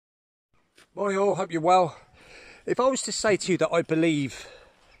Morning all, hope you're well. If I was to say to you that I believe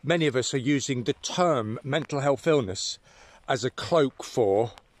many of us are using the term mental health illness as a cloak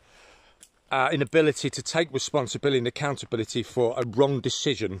for our inability to take responsibility and accountability for a wrong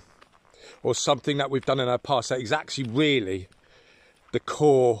decision or something that we've done in our past, that is actually really the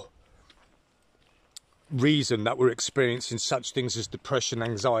core reason that we're experiencing such things as depression,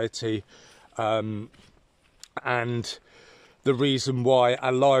 anxiety, and the reason why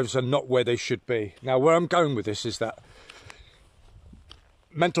our lives are not where they should be. Now, where I'm going with this is that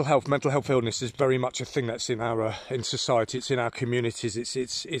mental health illness is very much a thing that's in our in society. It's in our communities.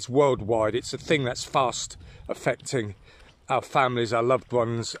 It's worldwide. It's a thing that's fast affecting our families, our loved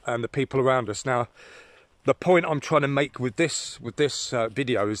ones, and the people around us. Now, the point I'm trying to make with this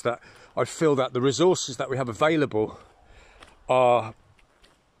video is that I feel that the resources that we have available are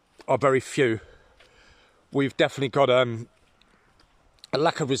very few. We've definitely got a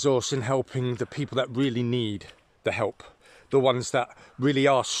lack of resource in helping the people that really need the help, the ones that really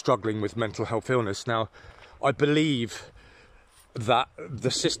are struggling with mental health illness. Now, I believe that the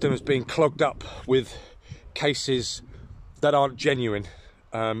system is being clogged up with cases that aren't genuine.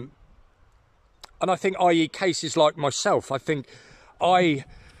 And I think, i.e. cases like myself, I think I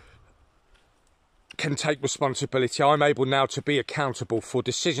can take responsibility. I'm able now to be accountable for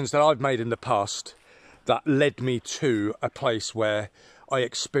decisions that I've made in the past that led me to a place where I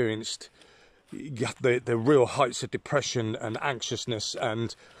experienced the real heights of depression and anxiousness,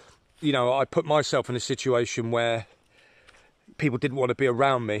 and you know, I put myself in a situation where people didn't want to be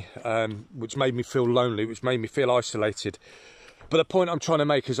around me, which made me feel lonely, which made me feel isolated. But the point I'm trying to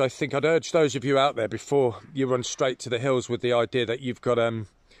make is, I think I'd urge those of you out there, before you run straight to the hills with the idea that you've got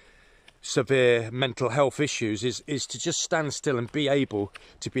severe mental health issues, is to just stand still and be able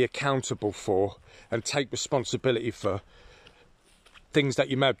to be accountable for and take responsibility for things that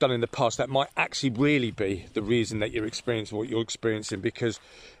you may have done in the past that might actually really be the reason that you're experiencing what you're experiencing. Because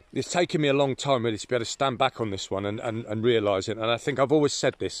it's taken me a long time really to be able to stand back on this one and realise it. And I think I've always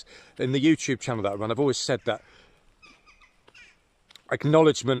said this in the YouTube channel that I run. I've always said that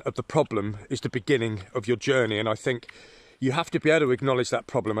acknowledgement of the problem is the beginning of your journey, and I think you have to be able to acknowledge that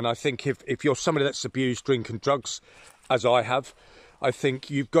problem. And I think if you're somebody that's abused drink and drugs, as I have, I think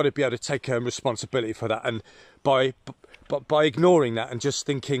you've got to be able to take responsibility for that. And by ignoring that and just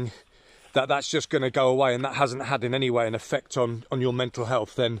thinking that that's just going to go away and that hasn't had in any way an effect on your mental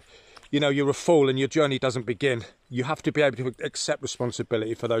health, then, you know, you're a fool and your journey doesn't begin. You have to be able to accept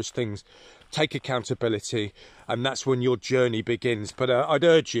responsibility for those things, take accountability, and that's when your journey begins. But I'd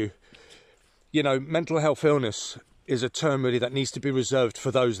urge you, you know, mental health illness is a term really that needs to be reserved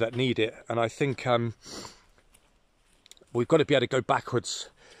for those that need it. And I think we've got to be able to go backwards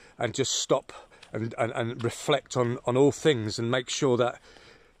and just stop and reflect on all things and make sure that,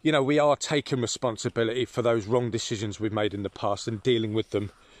 you know, we are taking responsibility for those wrong decisions we've made in the past and dealing with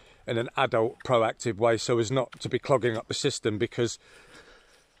them in an adult, proactive way, so as not to be clogging up the system. Because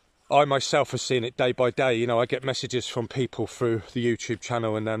I myself have seen it day by day. You know, I get messages from people through the YouTube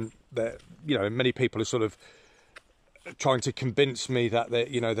channel, and then, you know, many people are sort of trying to convince me that they're,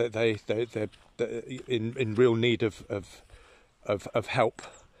 you know, that they're in real need of help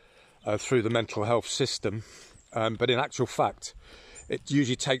through the mental health system, but in actual fact, it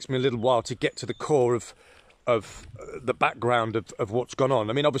usually takes me a little while to get to the core of the background of what's gone on.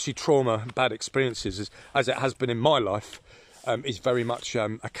 I mean, obviously, trauma, bad experiences, as it has been in my life, is very much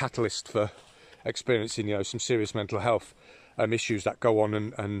a catalyst for experiencing, you know, some serious mental health issues that go on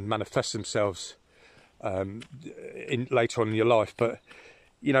and manifest themselves later on in your life. But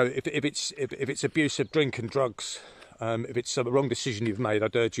you know, if it's abuse of drink and drugs, if it's the wrong decision you've made,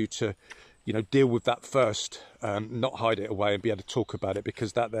 I'd urge you to, you know, deal with that first, not hide it away, and be able to talk about it,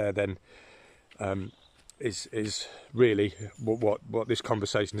 because that there then is really what this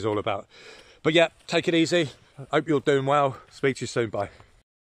conversation is all about. But yeah, take it easy. Hope you're doing well. Speak to you soon. Bye.